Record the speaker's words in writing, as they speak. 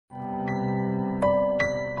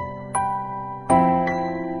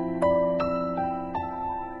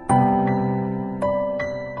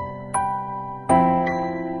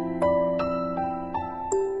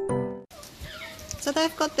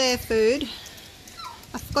their food.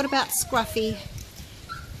 I forgot about Scruffy.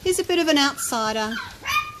 He's a bit of an outsider.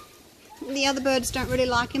 The other birds don't really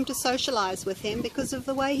like him to socialise with him because of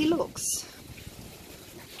the way he looks.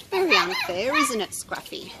 Very unfair, isn't it,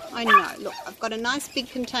 Scruffy? I know. Look, I've got a nice big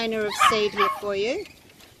container of seed here for you.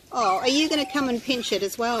 Oh, are you going to come and pinch it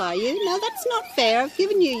as well, are you? No, that's not fair. I've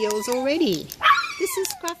given you yours already. This is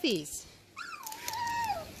Scruffy's.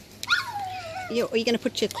 Are you going to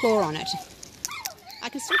put your claw on it? I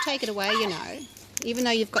can still take it away, you know. Even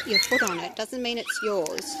though you've got your foot on it, doesn't mean it's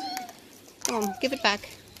yours. Come on, give it back.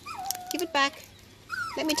 Give it back.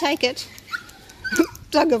 Let me take it.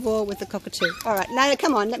 Tug of war with the cockatoo. Alright, no,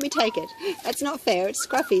 come on, let me take it. That's not fair, it's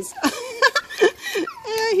Scruffy's.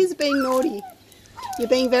 He's being naughty. You're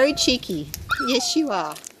being very cheeky. Yes, you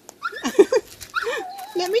are.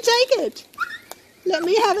 Let me take it. Let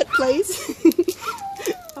me have it, please.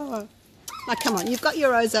 Oh, come on, you've got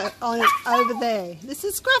your Ozo on over there. This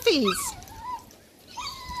is Scruffy's.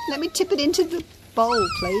 Let me tip it into the bowl,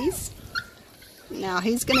 please. Now,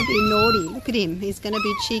 he's going to be naughty. Look at him. He's going to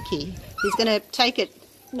be cheeky. He's going to take it.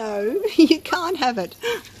 No, you can't have it.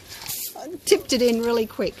 I tipped it in really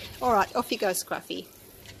quick. All right, off you go, Scruffy.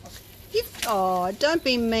 Oh, don't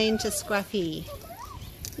be mean to Scruffy.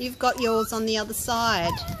 You've got yours on the other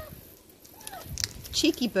side.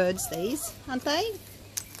 Cheeky birds, these, aren't they?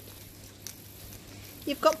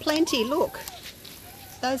 You've got plenty, look.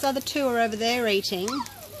 Those other two are over there eating.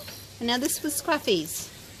 And now this was Scruffy's.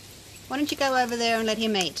 Why don't you go over there and let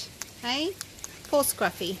him eat? Hey? Poor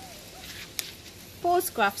Scruffy. Poor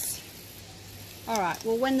Scruffs. Alright,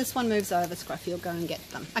 well when this one moves over, Scruffy will go and get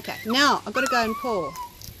them. Okay, now I've got to go and pour.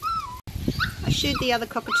 I shooed the other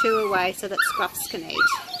cockatoo away so that Scruffs can eat.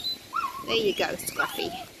 There you go, Scruffy.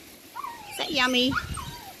 Is that yummy?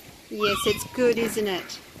 Yes, it's good, isn't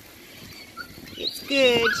it? It's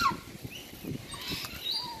good.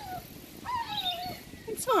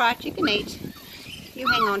 It's alright, you can eat. You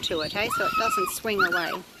hang on to it, hey, so it doesn't swing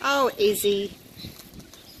away. Oh, Izzy.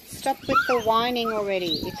 Stop with the whining already.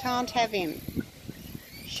 You can't have him.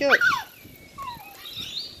 Shush.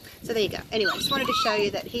 So there you go. Anyway, just wanted to show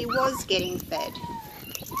you that he was getting fed.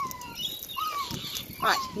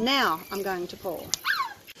 Right, now I'm going to pour.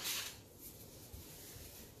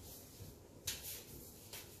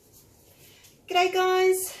 G'day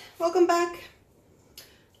guys, welcome back.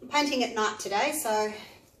 I'm painting at night today, so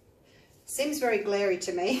seems very glary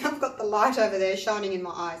to me. I've got the light over there shining in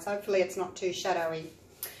my eyes. Hopefully it's not too shadowy.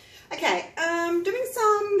 Okay, doing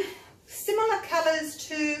some similar colours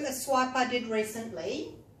to a swipe I did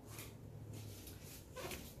recently.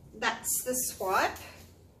 That's the swipe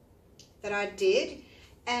that I did,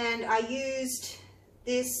 and I used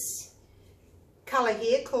this colour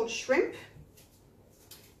here called Shrimp,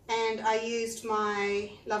 and I used my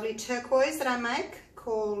lovely turquoise that I make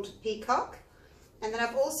called Peacock. And then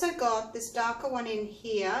I've also got this darker one in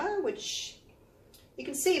here, which you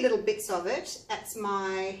can see little bits of it. That's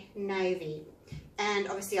my navy. And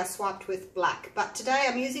obviously I swiped with black. But today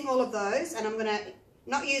I'm using all of those, and I'm going to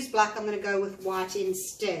not use black, I'm going to go with white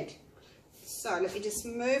instead. So let me just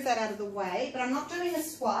move that out of the way. But I'm not doing a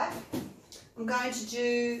swipe. I'm going to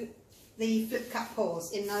do the flip cut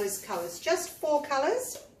pours in those colours. Just 4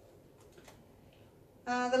 colours.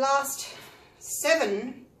 The last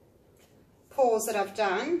 7 pours that I've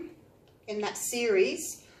done in that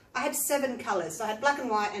series, I had 7 colours. So I had black and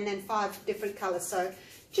white and then 5 different colours. So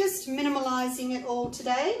just minimalising it all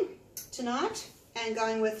tonight, and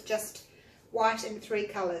going with just white and 3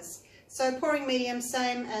 colours. So pouring medium,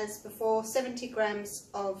 same as before,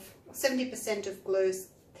 70% of glue,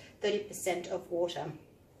 30% of water.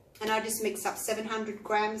 And I just mix up 700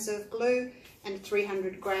 grams of glue and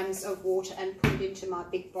 300 grams of water and put it into my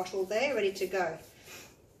big bottle there, ready to go.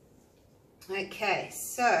 Okay,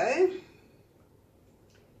 so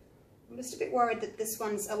I'm just a bit worried that this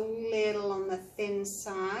one's a little on the thin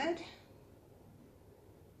side.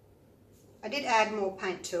 I did add more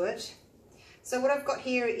paint to it. So what I've got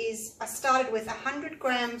here is, I started with 100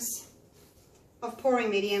 grams of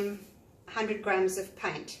pouring medium, 100 grams of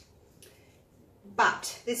paint.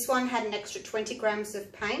 But this one had an extra 20 grams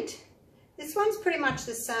of paint. This one's pretty much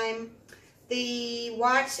the same. The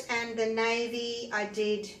white and the navy, I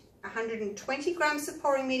did 120 grams of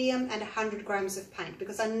pouring medium and 100 grams of paint,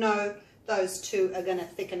 because I know those two are going to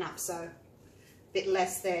thicken up, so a bit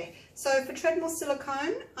less there. So for treadmill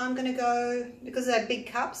silicone, I'm going to go, because they're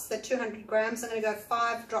big cups, they're 200 grams, I'm going to go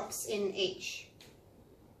 5 drops in each.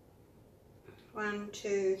 1,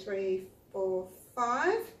 2, 3, 4,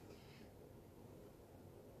 5.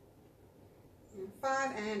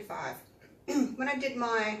 5 and 5. When I did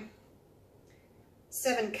my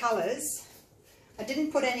 7 colours, I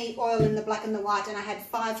didn't put any oil in the black and the white, and I had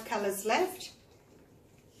 5 colours left,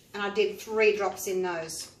 and I did 3 drops in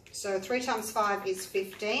those. So 3 times 5 is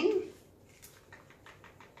 15.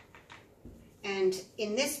 And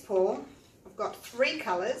in this pour, I've got 3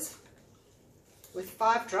 colours with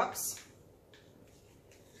 5 drops.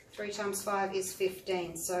 3 times 5 is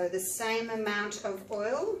 15. So the same amount of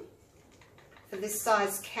oil for this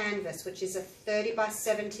size canvas, which is a 30 by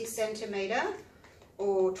 70 centimetre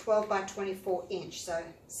or 12 by 24 inch. So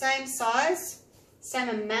same size, same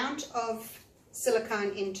amount of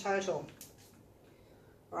silicone in total.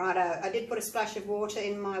 Righto, I did put a splash of water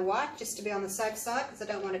in my white just to be on the safe side because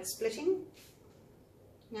I don't want it splitting.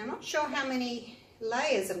 Now I'm not sure how many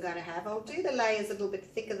layers I'm going to have. I'll do the layers a little bit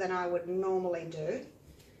thicker than I would normally do.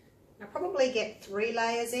 I'll probably get 3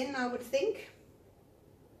 layers in, I would think.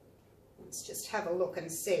 Let's just have a look and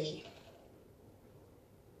see.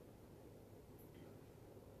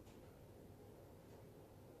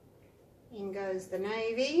 In goes the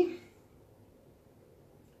navy.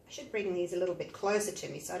 I should bring these a little bit closer to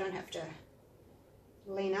me so I don't have to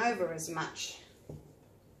lean over as much.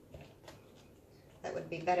 That would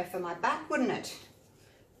be better for my back, wouldn't it?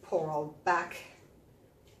 Poor old back.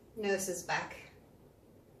 Nurse's back.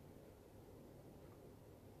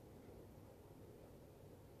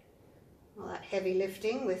 All that heavy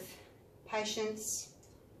lifting with patients,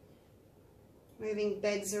 moving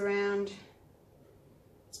beds around.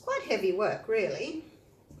 It's quite heavy work, really.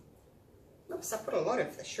 Oops, I put a lot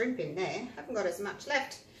of the shrimp in there. I haven't got as much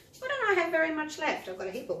left. Why don't I have very much left? I've got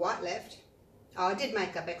a heap of white left. Oh, I did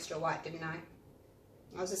make up extra white, didn't I?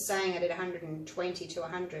 I was just saying I did 120 to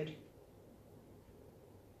 100.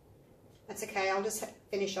 That's okay, I'll just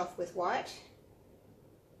finish off with white.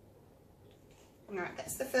 Alright,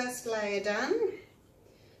 that's the first layer done.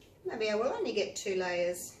 Maybe I will only get 2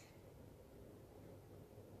 layers.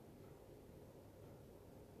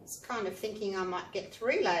 I was kind of thinking I might get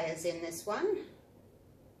 3 layers in this one,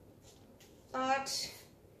 but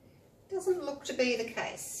it doesn't look to be the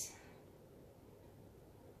case.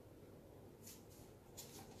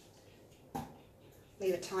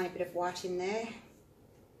 Leave a tiny bit of white in there.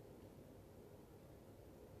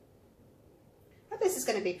 I hope this is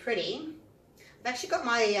going to be pretty. I've actually got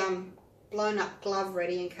my blown up glove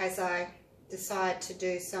ready in case I decide to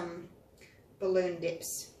do some balloon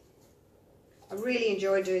dips. I really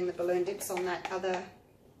enjoy doing the balloon dips on that other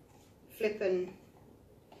flip and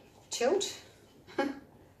tilt,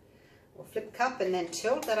 or flip cup and then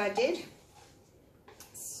tilt that I did.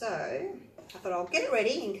 So I thought I'll get it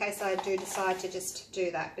ready in case I do decide to just do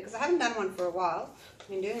that, because I haven't done one for a while. I've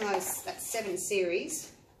been doing that 7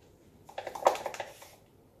 series.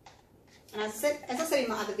 And as I said in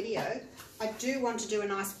my other video, I do want to do a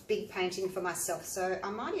nice big painting for myself. So I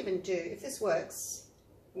might even do, if this works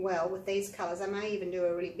well with these colours, I may even do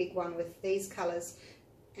a really big one with these colours,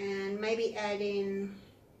 and maybe add in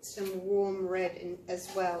some warm red as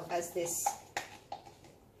well as this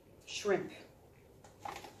shrimp.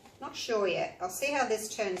 Not sure yet. I'll see how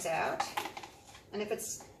this turns out. And if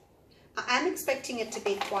it's, I am expecting it to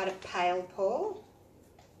be quite a pale pour,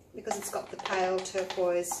 because it's got the pale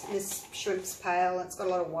turquoise, and this shrimp's pale, and it's got a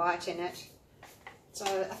lot of white in it. So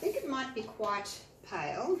I think it might be quite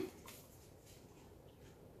pale.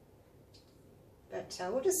 But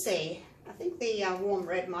we'll just see. I think the warm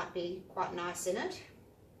red might be quite nice in it.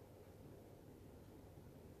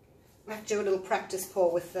 I have to do a little practice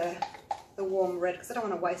pour with the warm red because I don't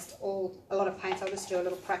want to waste a lot of paint. I'll just do a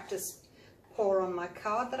little practice pour on my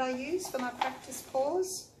card that I use for my practice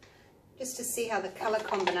pours, just to see how the colour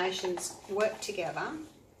combinations work together.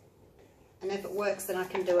 And if it works, then I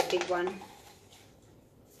can do a big one.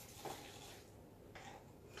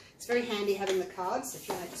 It's very handy having the cards if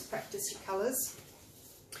you want to just practice your colours.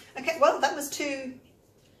 Okay, well, that was two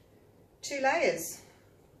layers.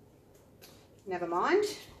 Never mind.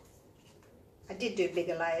 I did do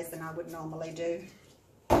bigger layers than I would normally do.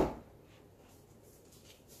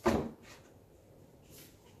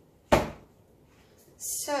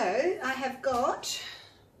 So I have got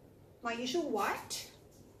my usual white,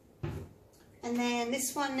 and then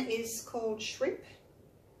this one is called shrimp.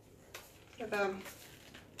 If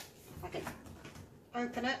I can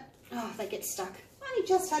open it. Oh, they get stuck. I only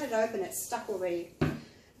just had it open, it's stuck already.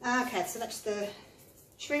 Okay, so that's the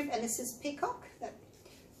shrimp, and this is peacock, that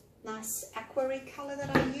nice aqua colour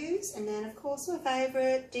that I use. And then of course my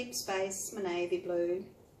favourite, deep space, my navy blue.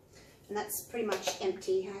 And that's pretty much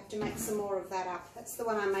empty. I have to make some more of that up. That's the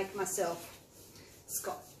one I make myself. It's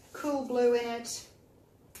got cool blue in it,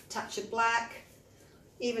 touch of black,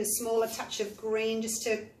 even smaller touch of green just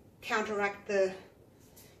to counteract the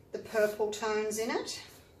purple tones in it.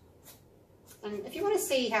 And if you want to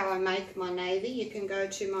see how I make my navy, you can go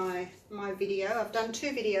to my video. I've done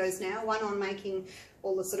 2 videos now, one on making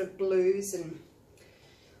all the sort of blues and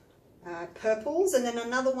purples, and then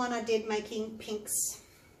another one I did making pinks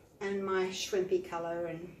and my shrimpy colour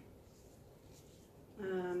and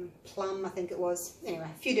plum, I think it was. Anyway,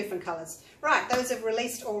 a few different colours. Right, those have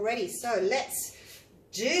released already, so let's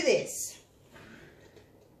do this.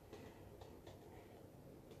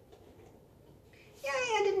 Yay,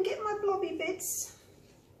 I didn't get my blobby bits.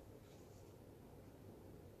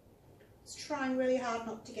 I was trying really hard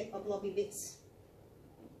not to get my blobby bits.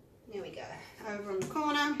 There we go, over on the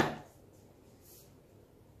corner.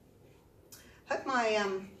 Hope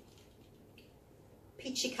my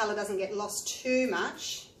peachy colour doesn't get lost too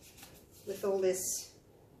much with all this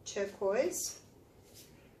turquoise.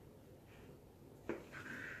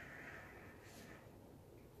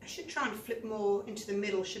 I should try and flip more into the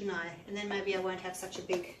middle, shouldn't I? And then maybe I won't have such a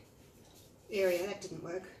big area. That didn't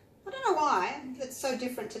work. I don't know why. It's so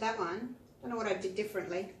different to that one. I don't know what I did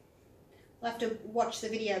differently. I'll have to watch the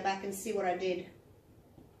video back and see what I did.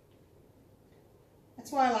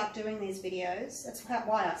 That's why I like doing these videos. That's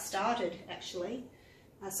why I started, actually,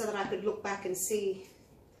 so that I could look back and see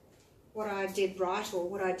what I did right or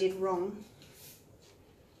what I did wrong.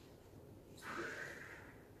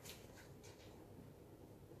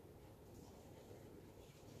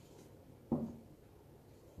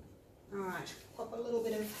 Alright, pop a little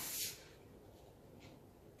bit of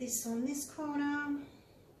this on this corner.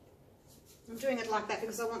 I'm doing it like that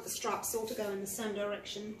because I want the stripes all to go in the same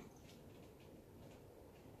direction.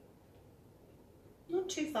 Not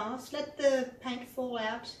too fast, let the paint fall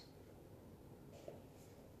out so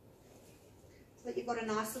that you've got a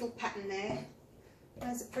nice little pattern there.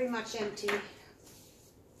 Those are pretty much empty.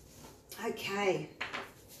 Okay,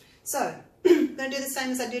 so I'm going to do the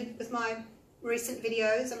same as I did with my recent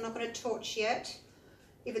videos. I'm not going to torch yet,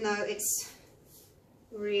 even though it's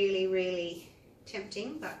really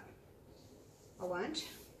tempting, but I won't.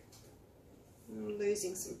 I'm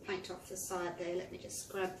losing some paint off the side there. Let me just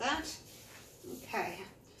grab that. Okay,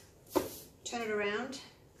 turn it around.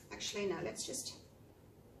 Actually, no, let's just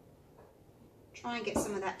try and get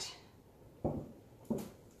some of that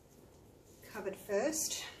covered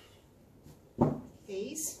first.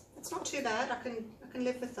 These, that's not too bad. I can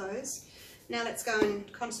live with those. Now let's go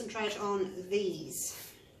and concentrate on these.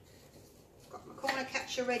 I've got my corner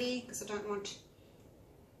catcher ready because I don't want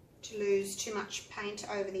to lose too much paint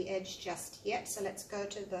over the edge just yet. So let's go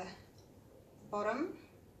to the bottom,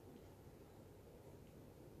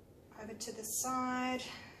 over to the side,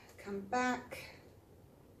 come back,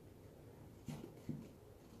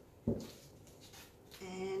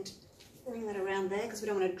 and bring that around there because we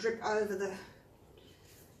don't want to drip over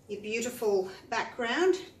your beautiful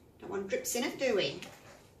background. Don't want drips in it, do we?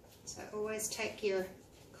 So always take your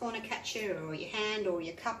corner catcher or your hand or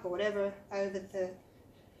your cup or whatever over the,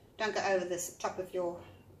 don't go over the top of your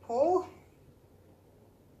paw.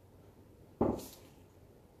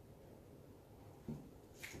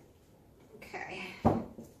 Okay. I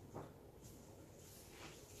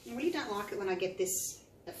really don't like it when I get this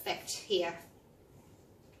effect here.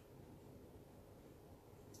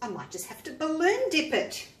 I might just have to balloon dip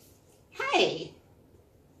it. Hey!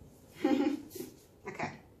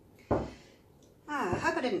 Okay. I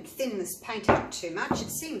hope I didn't thin this paint out too much. It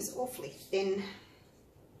seems awfully thin.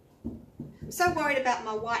 I'm so worried about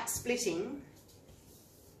my white splitting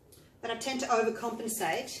that I tend to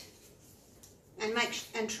overcompensate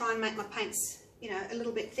and try and make my paints, you know, a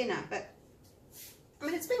little bit thinner. But I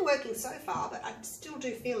mean, it's been working so far, but I still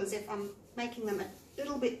do feel as if I'm making them a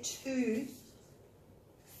little bit too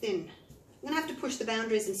thin. I'm going to have to push the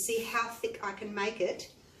boundaries and see how thick I can make it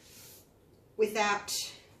without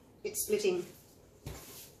it splitting.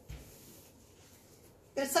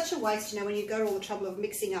 But it's such a waste, you know, when you go to all the trouble of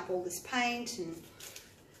mixing up all this paint and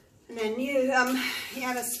then you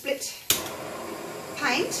have a split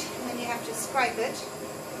paint and then you have to scrape it.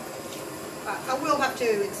 But I will have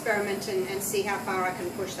to experiment and see how far I can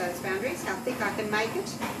push those boundaries, how thick I can make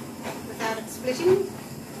it without it splitting.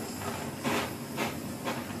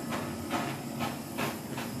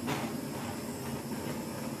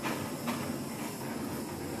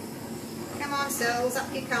 Come on, cells,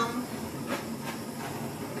 up you come.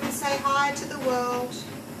 And say hi to the world.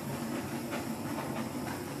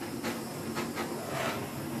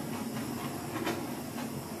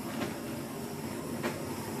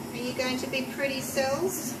 Are you going to be pretty,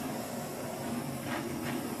 cells?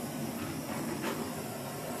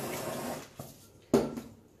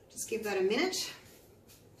 Just give that a minute.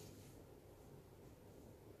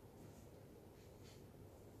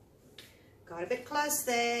 Right, a bit close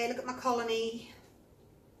there. Look at my colony.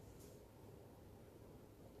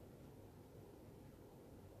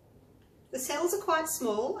 The cells are quite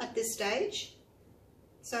small at this stage,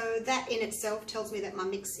 so that in itself tells me that my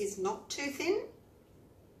mix is not too thin.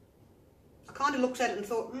 I kind of looked at it and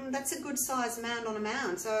thought, that's a good size mound on a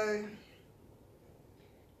mound, so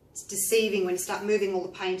it's deceiving when you start moving all the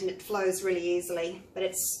paint and it flows really easily. But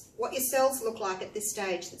it's what your cells look like at this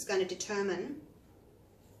stage that's going to determine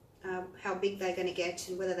how big they're going to get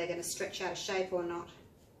and whether they're going to stretch out of shape or not.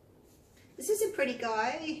 This is a pretty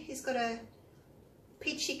guy. He's got a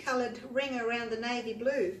peachy coloured ring around the navy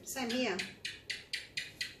blue. Same here.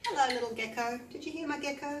 Hello, little gecko. Did you hear my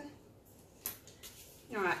gecko?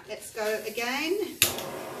 Alright, let's go again.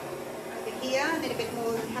 Over here, a little bit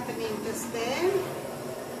more happening just there.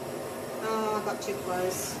 Oh, I got too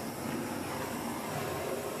close.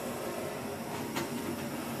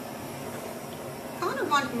 Kind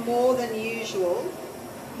of want more than usual.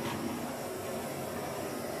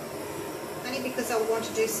 Only because I want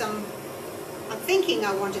to do some, I'm thinking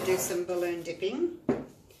I want to do some balloon dipping.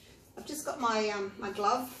 I've just got my, my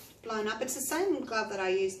glove blown up. It's the same glove that I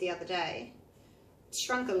used the other day. It's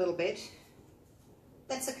shrunk a little bit.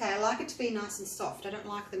 That's okay, I like it to be nice and soft. I don't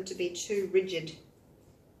like them to be too rigid,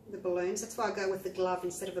 the balloons. That's why I go with the glove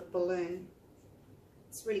instead of a balloon.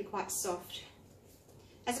 It's really quite soft.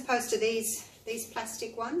 As opposed to these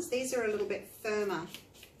plastic ones, these are a little bit firmer.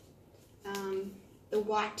 The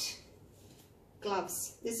white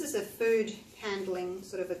gloves. This is a food handling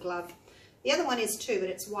sort of a glove. The other one is too, but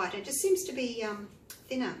it's white. It just seems to be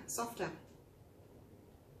thinner, softer.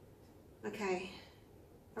 Okay,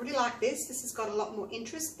 I really like this. This has got a lot more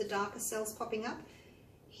interest, the darker cells popping up.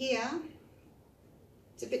 Here,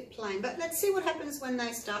 it's a bit plain, but let's see what happens when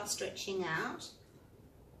they start stretching out.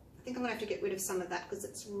 I think I'm going to have to get rid of some of that because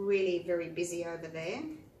it's really very busy over there.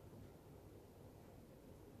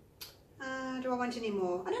 Do I want any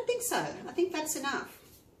more? I don't think so. I think that's enough.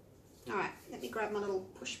 Alright, let me grab my little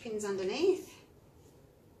push pins underneath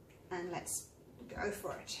and let's go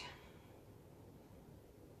for it.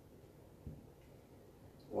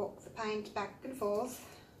 Walk the paint back and forth.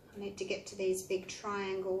 I need to get to these big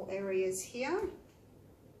triangle areas here.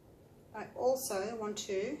 I also want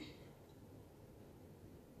to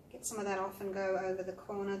get some of that off and go over the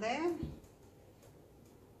corner there.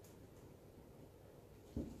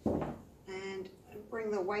 And bring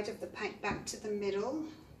the weight of the paint back to the middle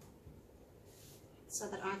so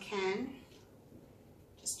that I can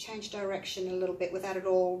just change direction a little bit without it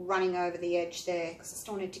all running over the edge there, because I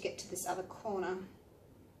still need to get to this other corner.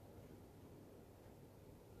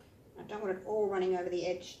 I don't want it all running over the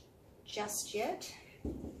edge just yet.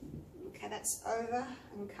 Okay, that's over,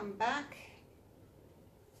 and come back.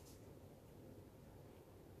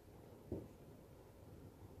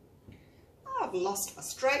 Oh, I've lost my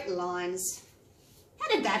straight lines.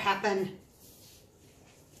 How did that happen?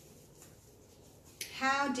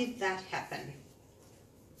 How did that happen?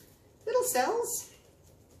 Little cells,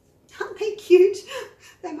 aren't they cute?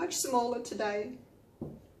 They're much smaller today.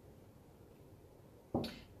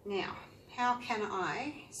 Now, how can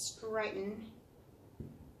I straighten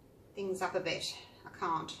things up a bit? I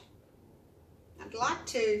can't. I'd like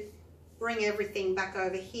to bring everything back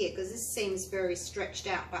over here because this seems very stretched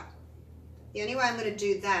out, but the only way I'm going to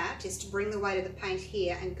do that is to bring the weight of the paint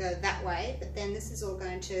here and go that way, but then this is all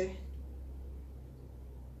going to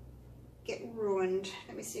get ruined.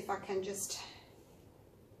 Let me see if I can just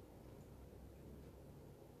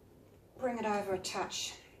bring it over a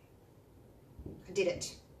touch. I did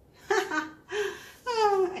it.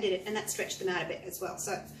 Oh, I did it, and that stretched them out a bit as well.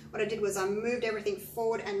 So what I did was I moved everything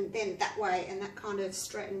forward and then that way, and that kind of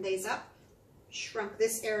straightened these up, shrunk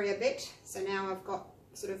this area a bit. So now I've got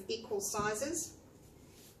sort of equal sizes.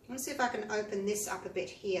 I want to see if I can open this up a bit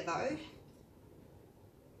here though.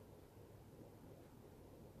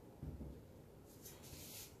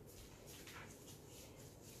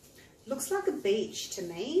 Looks like a beach to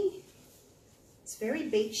me. It's very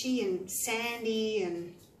beachy and sandy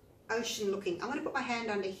and ocean looking. I'm going to put my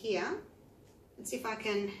hand under here and see if I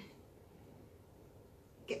can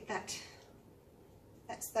get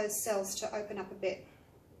those cells to open up a bit.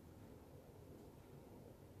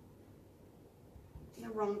 The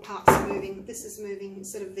wrong part's moving. This is moving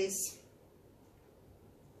instead of this.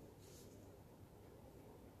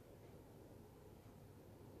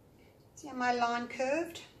 See how my line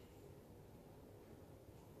curved?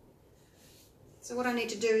 So what I need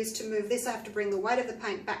to do is to move this. I have to bring the weight of the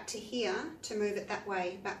paint back to here to move it that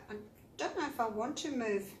way. But I don't know if I want to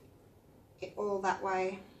move it all that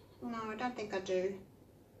way. No, I don't think I do.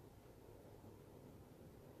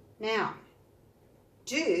 Now,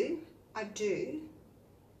 do I do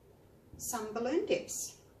some balloon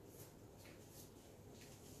dips.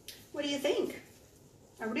 What do you think?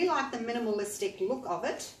 I really like the minimalistic look of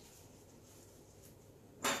it.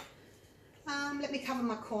 Let me cover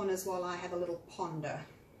my corners while I have a little ponder.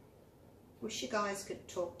 Wish you guys could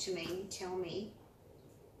talk to me, tell me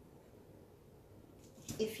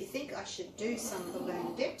if you think I should do some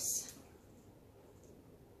balloon dips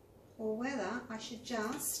or whether I should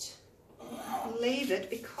just leave it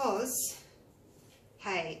because,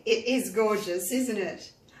 hey, it is gorgeous, isn't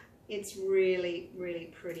it? It's really,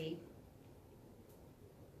 really pretty.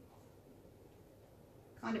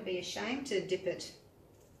 Kind of be ashamed to dip it.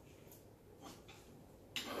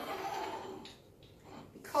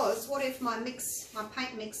 Because what if my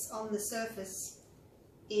paint mix on the surface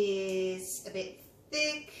is a bit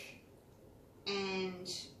thick and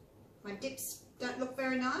my dips don't look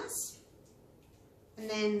very nice, and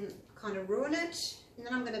then kind of ruin it, and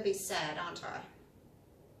then I'm going to be sad, aren't I?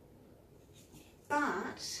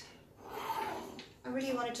 But I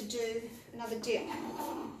really wanted to do another dip.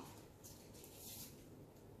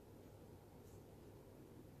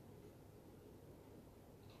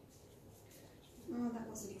 Oh, that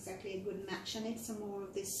wasn't exactly a good match. I need some more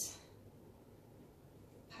of this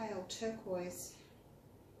pale turquoise.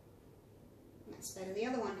 That's better. The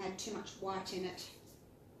other one had too much white in it.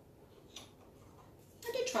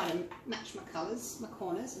 I did try to match my colours, my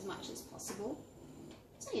corners, as much as possible.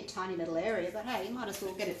 It's only a tiny little area, but hey, you might as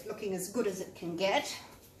well get it looking as good as it can get.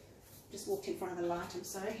 Just walked in front of the light, I'm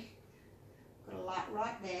sorry. Got a light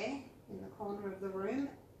right there in the corner of the room.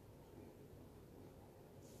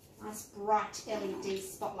 Nice bright LED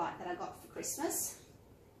spotlight that I got for Christmas.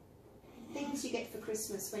 Things you get for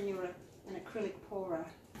Christmas when you're an acrylic pourer.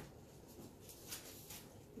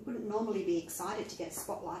 You wouldn't normally be excited to get a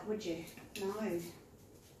spotlight, would you? No.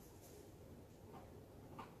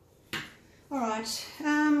 Alright,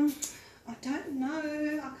 I don't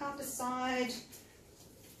know, I can't decide.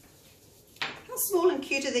 How small and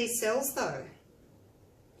cute are these cells though?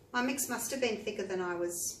 My mix must have been thicker than I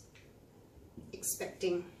was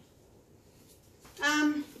expecting.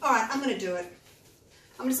 Alright, I'm going to do it.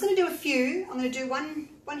 I'm just going to do a few. I'm going to do one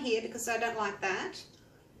here because I don't like that.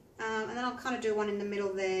 And then I'll kind of do one in the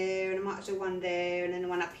middle there, and I might do one there, and then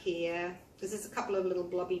one up here. Because there's a couple of little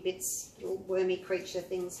blobby bits, little wormy creature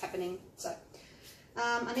things happening. So,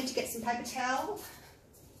 I need to get some paper towel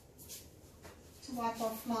to wipe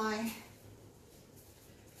off my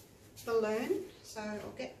balloon. So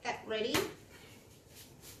I'll get that ready.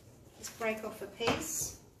 Just break off a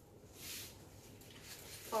piece.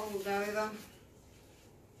 Fold over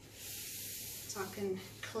so I can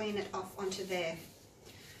clean it off onto there.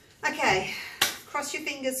 Okay, cross your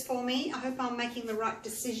fingers for me. I hope I'm making the right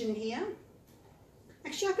decision here.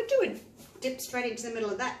 Actually, I could do a dip straight into the middle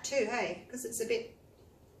of that too, hey, because it's a bit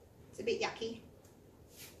yucky.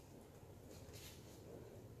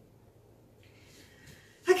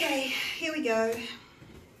 Okay, here we go.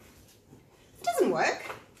 It doesn't work.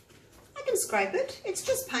 I can scrape it. It's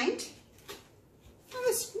just paint.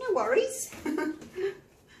 No worries.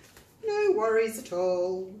 No worries at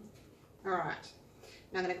all. Alright.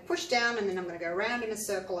 Now I'm going to push down and then I'm going to go around in a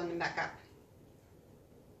circle and then back up.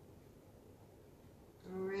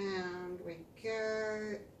 Around we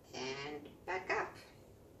go and back up.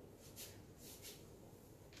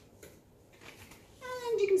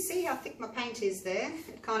 And you can see how thick my paint is there.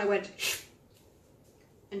 It kind of went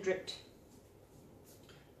and dripped.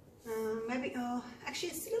 Maybe, oh, actually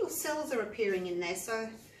its little cells are appearing in there, so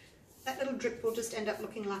that little drip will just end up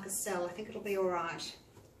looking like a cell. I think it'll be alright.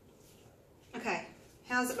 Okay,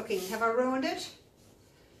 how's it looking? Have I ruined it?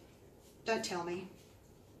 Don't tell me.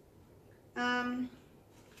 Now,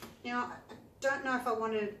 I don't know if I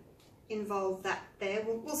want to involve that there.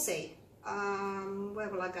 We'll see. Where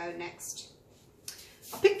will I go next?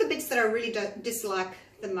 I'll pick the bits that I really don't dislike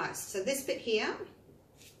the most. So this bit here,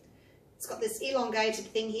 it's got this elongated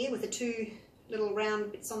thing here with the two little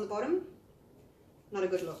round bits on the bottom. Not a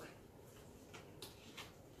good look.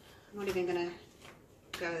 I'm not even going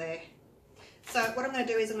to go there. So what I'm going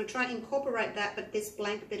to do is I'm going to try and incorporate that, but this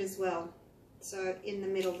blank bit as well. So in the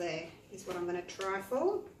middle there is what I'm going to try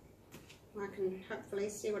for. I can hopefully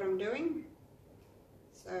see what I'm doing.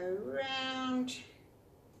 So round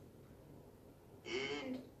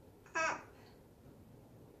and up.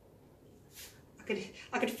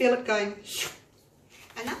 I could feel it going,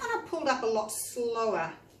 and that one I pulled up a lot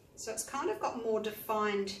slower, so it's kind of got more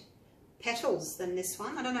defined petals than this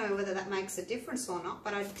one. I don't know whether that makes a difference or not,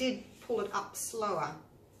 but I did pull it up slower.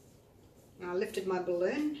 Now I lifted my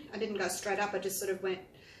balloon. I didn't go straight up, I just sort of went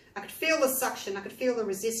I could feel the suction, I could feel the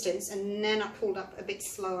resistance, and then I pulled up a bit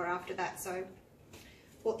slower after that. So,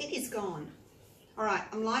 well, it is gone. All right,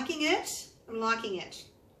 I'm liking it. I'm liking it.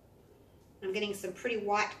 I'm getting some pretty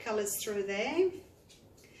white colors through there.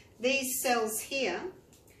 These cells here,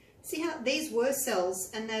 see how these were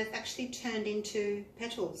cells and they've actually turned into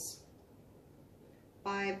petals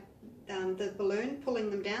by the balloon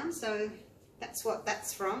pulling them down. So that's what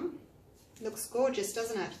that's from. Looks gorgeous,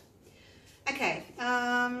 doesn't it? Okay,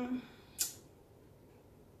 we'll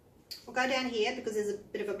go down here because there's a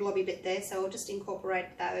bit of a blobby bit there, so I'll just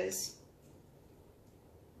incorporate those.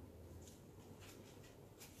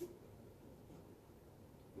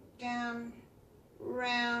 Down,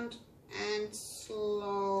 round, and slowly.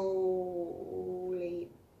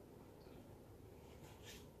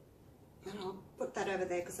 And I'll put that over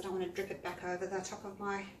there because I don't want to drip it back over the top of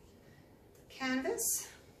my canvas.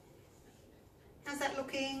 How's that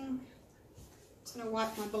looking? Just going to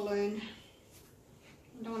wipe my balloon.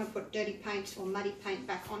 I don't want to put dirty paint or muddy paint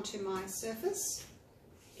back onto my surface.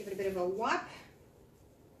 Give it a bit of a wipe.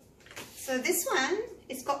 So this one,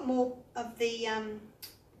 it's got more of the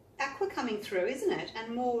aqua coming through, isn't it?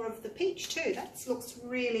 And more of the peach too. That looks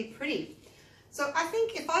really pretty. So I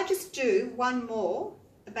think if I just do one more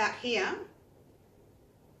about here,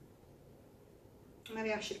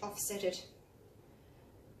 maybe I should offset it.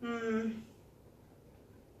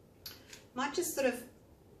 Might just sort of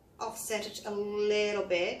offset it a little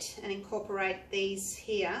bit and incorporate these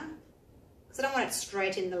here, because I don't want it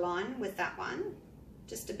straight in the line with that one.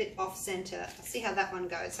 Just a bit off center. See how that one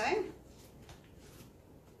goes, eh?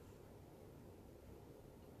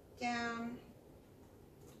 Down,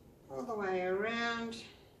 all the way around,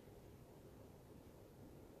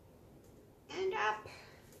 and up.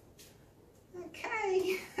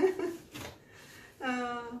 Okay.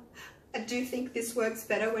 I do think this works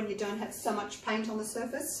better when you don't have so much paint on the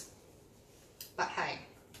surface, but hey,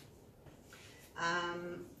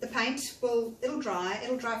 the paint it'll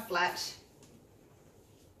dry flat.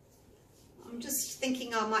 I'm just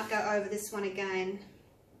thinking I might go over this one again,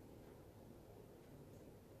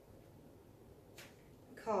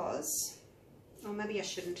 because, or maybe I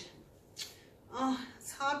shouldn't. Oh,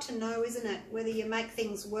 it's hard to know, isn't it, whether you make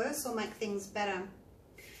things worse or make things better.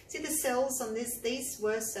 See the cells on this, these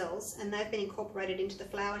were cells and they've been incorporated into the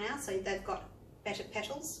flower now, so they've got better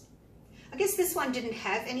petals. I guess this one didn't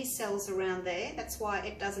have any cells around there, that's why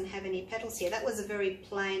it doesn't have any petals here. That was a very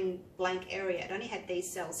plain blank area, it only had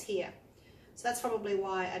these cells here. So that's probably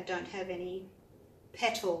why I don't have any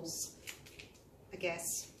petals, I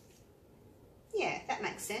guess. Yeah, that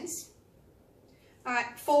makes sense. All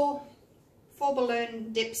right, four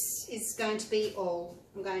balloon dips is going to be all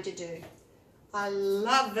I'm going to do. I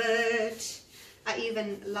love it. I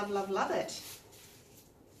even love it.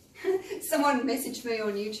 Someone messaged me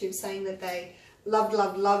on YouTube saying that they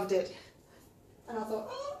loved it. And I thought,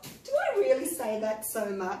 oh, do I really say that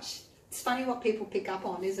so much? It's funny what people pick up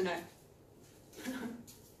on, isn't it?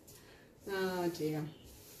 Oh dear.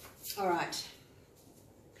 All right.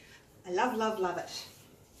 I love it.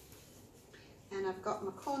 And I've got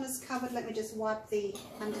my corners covered. Let me just wipe the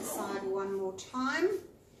underside one more time.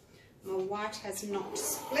 My white has not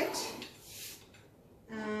split.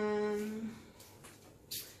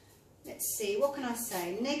 Let's see, what can I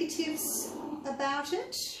say? Negatives about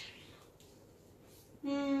it?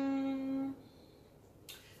 I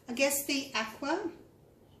guess the aqua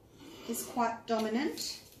is quite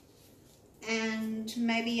dominant, and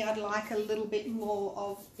maybe I'd like a little bit more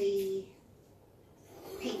of the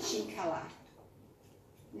peachy colour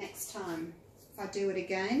next time if I do it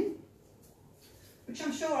again, which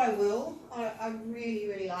I'm sure I will. I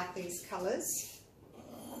really like these colours.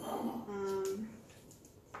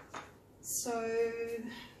 So, I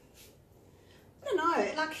don't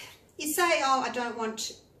know, like you say, oh, I don't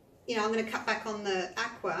want, you know, I'm going to cut back on the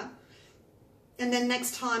aqua, and then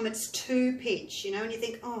next time it's too peach, you know, and you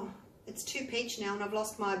think, oh, it's too peach now and I've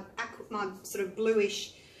lost my sort of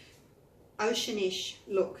bluish, oceanish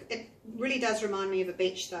look. It really does remind me of a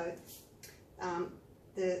beach though.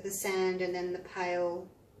 The sand and then the pale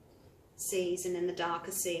seas and then the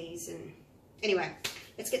darker seas. And anyway,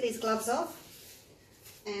 let's get these gloves off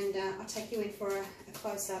and I'll take you in for a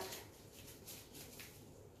close-up.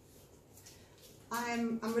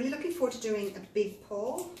 I'm really looking forward to doing a big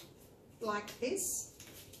pour like this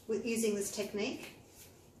with using this technique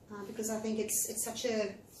because I think it's such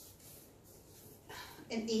an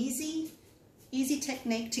easy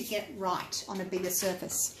technique to get right on a bigger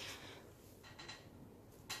surface.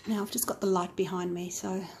 Now I've just got the light behind me,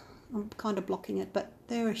 so I'm kind of blocking it, but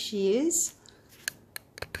there she is.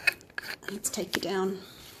 Let's take you down.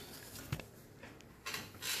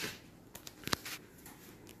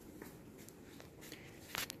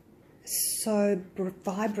 so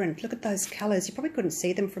vibrant. Look at those colours. You probably couldn't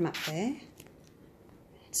see them from up there.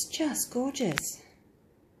 It's just gorgeous.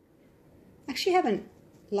 Actually haven't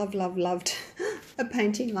loved a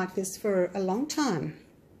painting like this for a long time.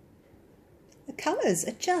 The colours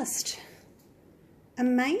are just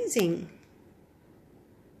amazing.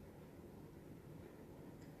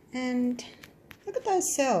 And look at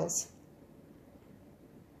those cells.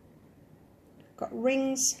 Got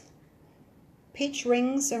rings, peach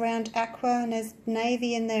rings around aqua, and there's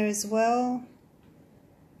navy in there as well.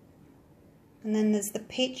 And then there's the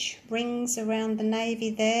peach rings around the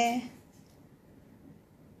navy there.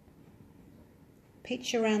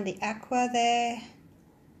 Peach around the aqua there.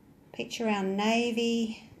 Peach around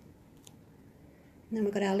navy. And then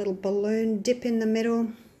we've got our little balloon dip in the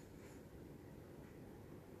middle.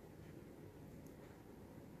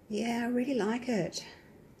 Yeah, I really like it.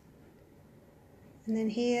 And then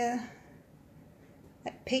here,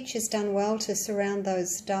 that peach has done well to surround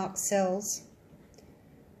those dark cells.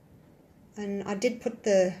 And I did put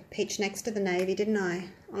the peach next to the navy, didn't I?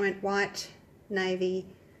 I went white, navy,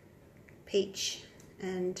 peach,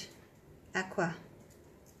 and aqua.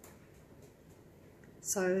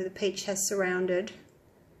 So the peach has surrounded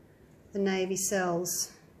the navy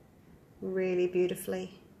cells really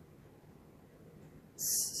beautifully.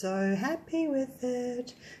 So happy with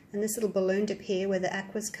it. And this little balloon dip here where the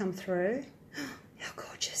aquas come through. How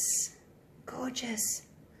gorgeous. Gorgeous.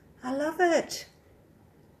 I love it.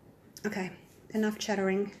 Okay, enough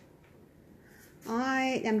chattering.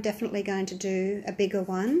 I am definitely going to do a bigger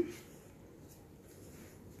one.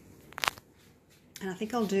 And I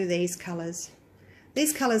think I'll do these colours.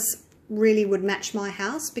 These colours really would match my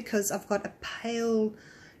house because I've got a pale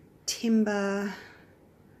timber.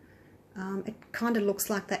 It kind of looks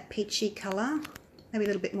like that peachy colour, maybe a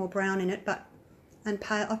little bit more brown in it, and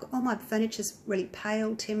pale. All my furniture's really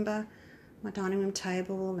pale timber. My dining room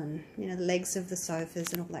table and, you know, the legs of the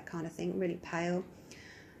sofas and all that kind of thing, really pale.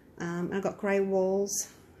 I've got grey walls.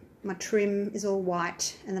 My trim is all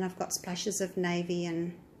white, and then I've got splashes of navy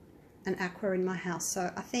and aqua in my house.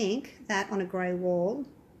 So I think that on a grey wall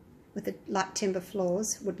with the light timber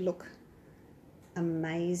floors would look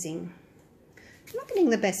amazing. I'm not getting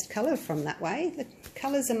the best colour from that way. The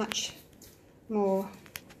colours are much more,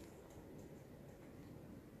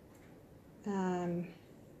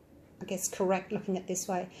 I guess, correct looking at this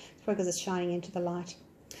way. It's probably because it's shining into the light.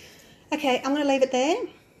 Okay, I'm going to leave it there.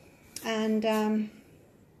 And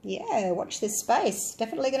yeah, watch this space.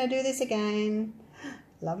 Definitely going to do this again.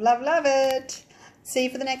 Love, love, love it. See you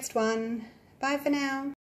for the next one. Bye for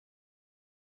now.